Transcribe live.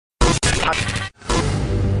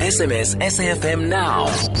SMS SAFM now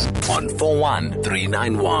on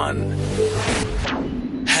 41391.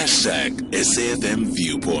 #SAFM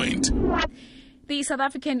Viewpoint. The South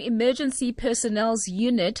African Emergency Personnel's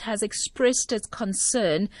Unit has expressed its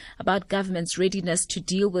concern about government's readiness to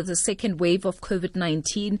deal with the second wave of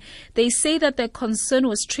COVID-19. They say that their concern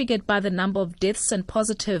was triggered by the number of deaths and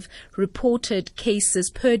positive reported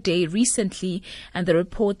cases per day recently, and the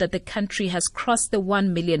report that the country has crossed the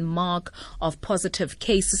 1 million mark of positive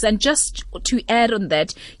cases. And just to add on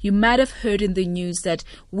that, you might have heard in the news that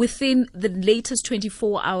within the latest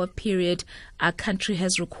 24-hour period, our country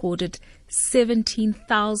has recorded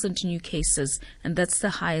 17,000 new cases, and that's the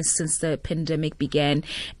highest since the pandemic began.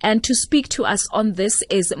 And to speak to us on this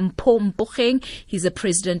is Mpho Mpogeng. He's the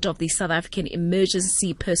president of the South African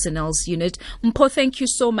Emergency Personnel's Unit. Mpho, thank you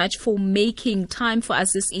so much for making time for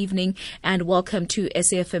us this evening, and welcome to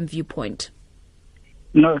SAFM Viewpoint.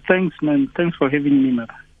 No, thanks, man. Thanks for having me, man.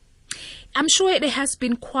 I'm sure it has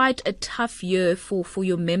been quite a tough year for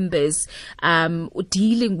your members,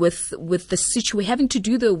 dealing with the situation, having to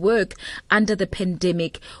do the work under the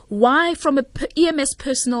pandemic. Why, from a EMS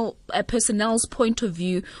personnel's point of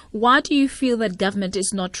view, why do you feel that government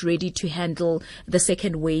is not ready to handle the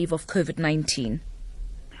second wave of COVID-19?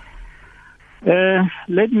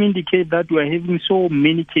 Let me indicate that we are having so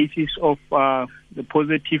many cases of the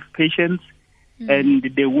positive patients. And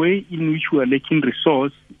the way in which we are lacking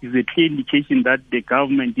resource is a clear indication that the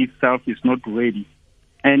government itself is not ready.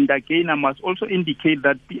 And again, I must also indicate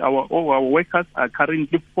that our workers are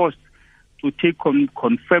currently forced to take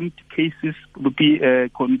confirmed cases,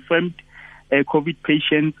 confirmed COVID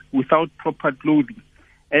patients without proper clothing.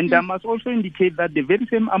 And I must also indicate that the very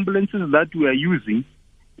same ambulances that we are using,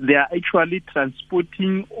 they are actually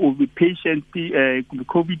transporting patients,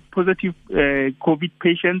 COVID positive COVID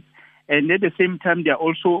patients. And at the same time, they are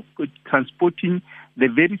also transporting the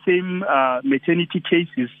very same maternity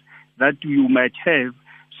cases that you might have.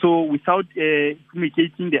 So without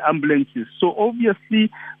communicating the ambulances. So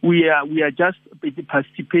obviously, we are just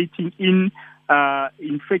participating in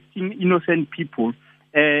infecting innocent people.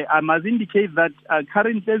 I must indicate that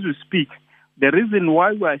currently, as we speak, the reason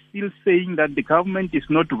why we are still saying that the government is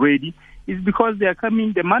not ready is because they are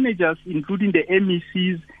coming, the managers, including the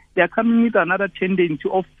MECs, they are coming with another tendency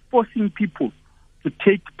of forcing people to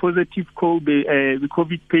take positive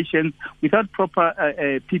COVID patients without proper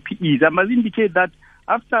PPEs. I must indicate that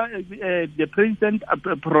after the president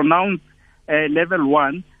pronounced level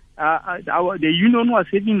 1, the union was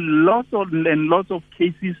having lots of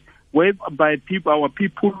cases whereby our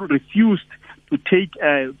people refused to take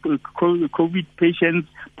COVID patients,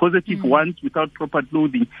 positive ones, without proper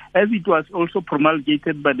clothing, as it was also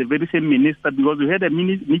promulgated by the very same minister, because we had a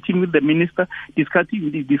meeting with the minister discussing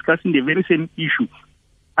the very same issue.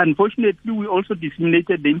 Unfortunately, we also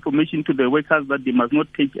disseminated the information to the workers that they must not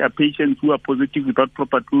take patients who are positive without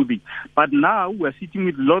proper clothing. But now we are sitting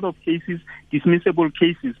with a lot of cases, dismissible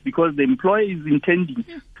cases, because the employer is intending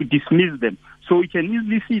to dismiss them. So we can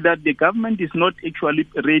easily see that the government is not actually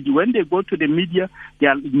ready. When they go to the media, they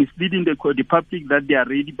are misleading the public that they are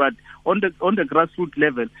ready, but on the grassroots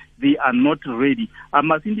level, they are not ready. I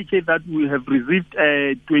must indicate that we have received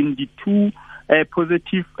 22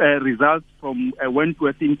 positive results from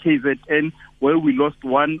Wentworth in KZN, where we lost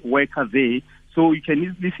one worker there. So you can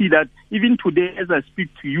easily see that even today, as I speak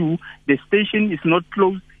to you, the station is not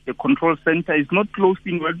closed. The control center is not closed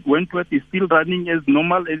in Wentworth. It's still running as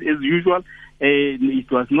normal, as usual. It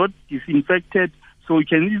was not disinfected. So you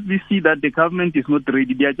can easily see that the government is not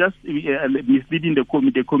ready. They are just misleading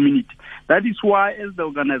the community. That is why, as the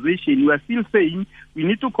organization, we are still saying we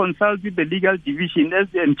need to consult with the legal division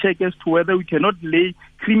and check as to whether we cannot lay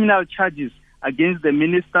criminal charges against the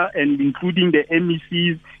minister, and including the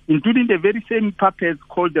MECs, including the very same puppets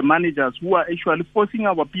called the managers, who are actually forcing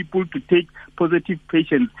our people to take positive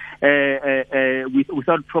patients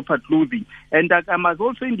without proper clothing. And I must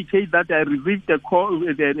also indicate that I received a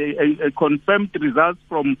confirmed results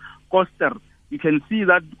from Koster. You can see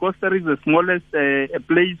that Koster is the smallest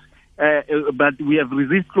place, but we have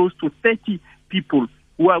received close to 30 people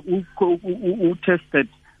who tested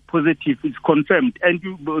positive. It's confirmed, and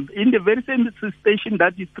in the very same station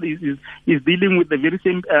that is dealing with the very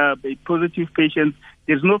same positive patients,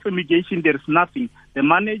 there's no fumigation, there's nothing. The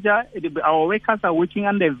manager, our workers are working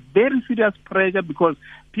under very serious pressure because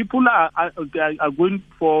people are going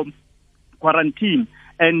for quarantine,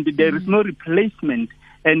 and there is no replacement.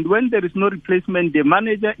 And when there is no replacement, the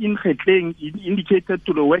manager in Gauteng indicated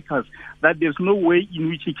to the workers that there's no way in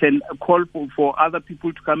which he can call for other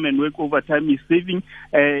people to come and work overtime. He's saving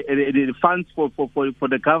the funds for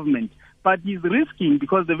the government. but he's risking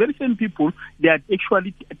because the very same people, they are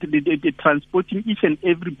actually transporting each and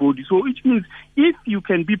everybody. So which means if you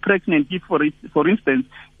can be pregnant, if for instance,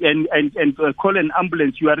 and call an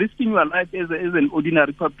ambulance, you are risking your life as an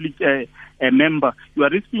ordinary public member. You are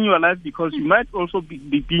risking your life because you might also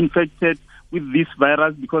be infected with this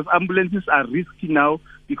virus, because ambulances are risky now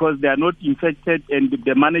because they are not infected, and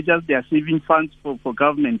the managers, they are saving funds for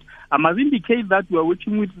government. I must indicate that we are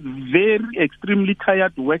working with very extremely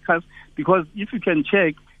tired workers, because if you can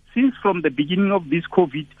check, since from the beginning of this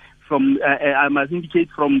COVID, I must indicate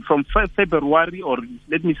from February, or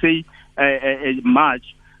let me say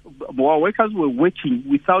March, our workers were working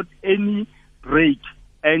without any break.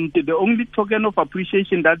 And the only token of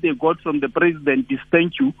appreciation that they got from the president is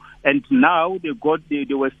thank you. And now they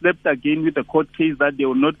were slapped again with a court case that they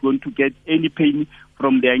were not going to get any pay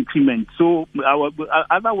from their increment. So our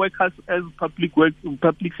other workers, as public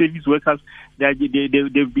service workers, they've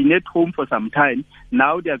been at home for some time.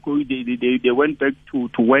 Now they went back to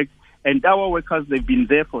work. And our workers, they've been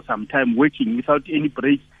there for some time working without any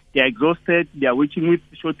breaks. They are exhausted. They are working with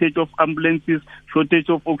shortage of ambulances, shortage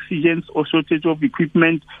of oxygen, or shortage of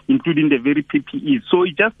equipment, including the very PPEs. So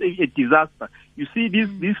it's just a disaster. You see,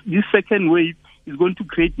 this second wave is going to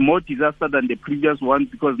create more disaster than the previous one,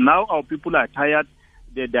 because now our people are tired.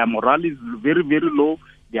 Their morale is very, very low.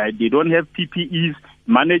 They don't have PPEs.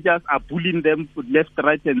 Managers are bullying them left,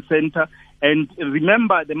 right, and center. And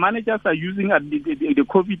remember, the managers are using the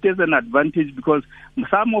COVID as an advantage, because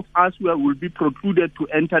some of us will be precluded to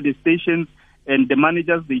enter the stations, and the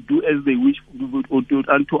managers, they do as they wish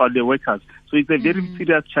unto other workers. So it's a very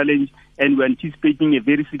serious challenge, and we're anticipating a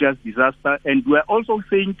very serious disaster. And we're also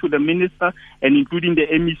saying to the minister, and including the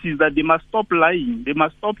MECs, that they must stop lying. They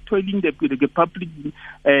must stop telling the public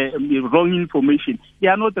wrong information. They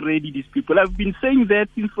are not ready, these people. I've been saying that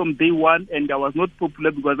since from day one, and I was not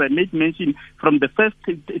popular because I made mention from the first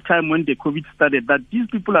time when the COVID started that these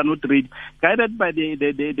people are not ready, guided by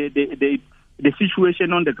the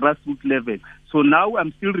situation on the grassroots level. So now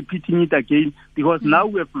I'm still repeating it again, because now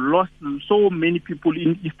we have lost so many people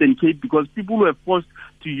in Eastern Cape, because people were forced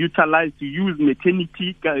to use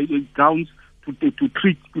maternity gowns to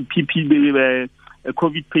treat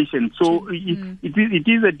COVID patients. So it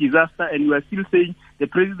is a disaster, and we are still saying the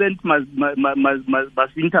president must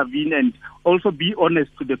intervene and also be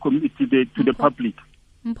honest to the community, to the public.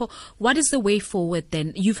 Mpho, what is the way forward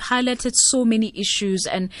then? You've highlighted so many issues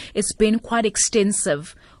and it's been quite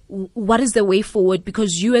extensive. What is the way forward?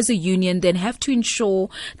 Because you as a union then have to ensure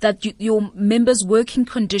that your members' working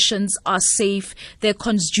conditions are safe, they're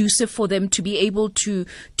conducive for them to be able to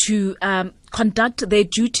conduct their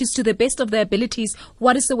duties to the best of their abilities.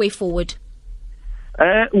 What is the way forward?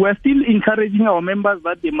 We're still encouraging our members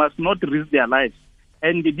that they must not risk their lives.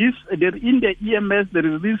 And in the EMS,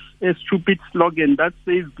 there is this stupid slogan that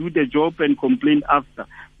says, do the job and complain after.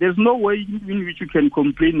 There's no way in which you can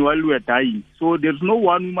complain while we are dying. So there's no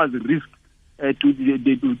one who must risk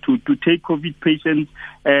to take COVID patients,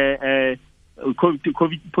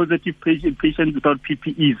 COVID positive patients without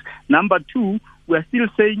PPEs. Number two, we're still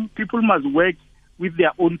saying people must work with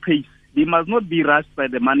their own pace. They must not be rushed by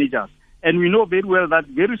the managers. And we know very well that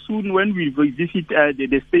very soon, when we visit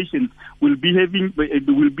the stations, we'll be having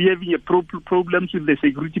problems with the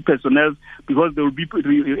security personnel, because they will be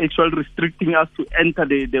actually restricting us to enter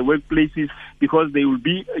the workplaces, because they will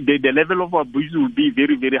be the level of abuse will be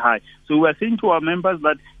very, very high. So we are saying to our members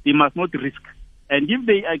that they must not risk. And if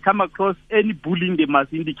they come across any bullying, they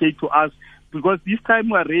must indicate to us, because this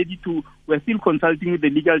time we're still consulting with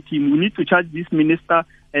the legal team. We need to charge this minister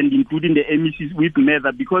and including the MECs with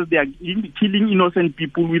murder, because they are killing innocent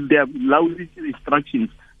people with their lousy instructions.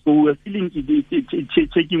 So we're still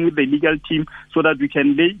checking with the legal team so that we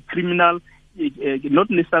can lay criminal, not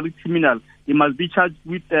necessarily criminal, they must be charged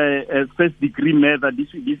with first degree murder,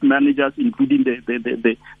 these managers, including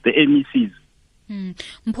the MECs.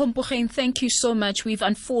 Mpho Mpogeng, thank you so much. We've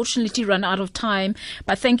unfortunately run out of time,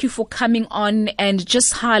 but thank you for coming on and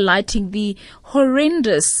just highlighting the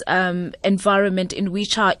horrendous environment in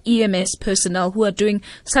which our EMS personnel who are doing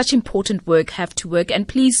such important work have to work. And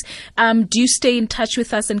please do stay in touch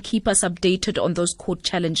with us and keep us updated on those court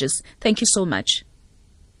challenges. Thank you so much.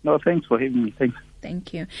 No, thanks for having me. Thanks.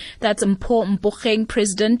 Thank you. That's Mpho Mpogeng,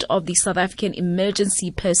 President of the South African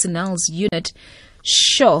Emergency Personnel's Unit.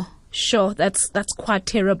 Sure. Sure, that's quite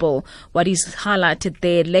terrible what is highlighted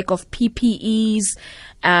there. Lack of PPEs,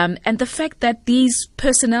 and the fact that these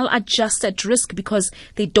personnel are just at risk because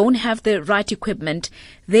they don't have the right equipment.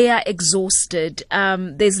 They are exhausted.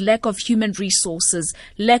 There's lack of human resources,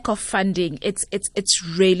 lack of funding. It's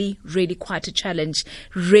really, really quite a challenge.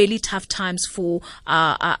 Really tough times for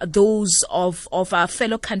those of our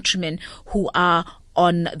fellow countrymen who are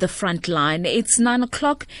on the front line. It's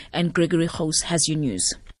 9:00 and Gregory House has your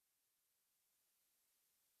news.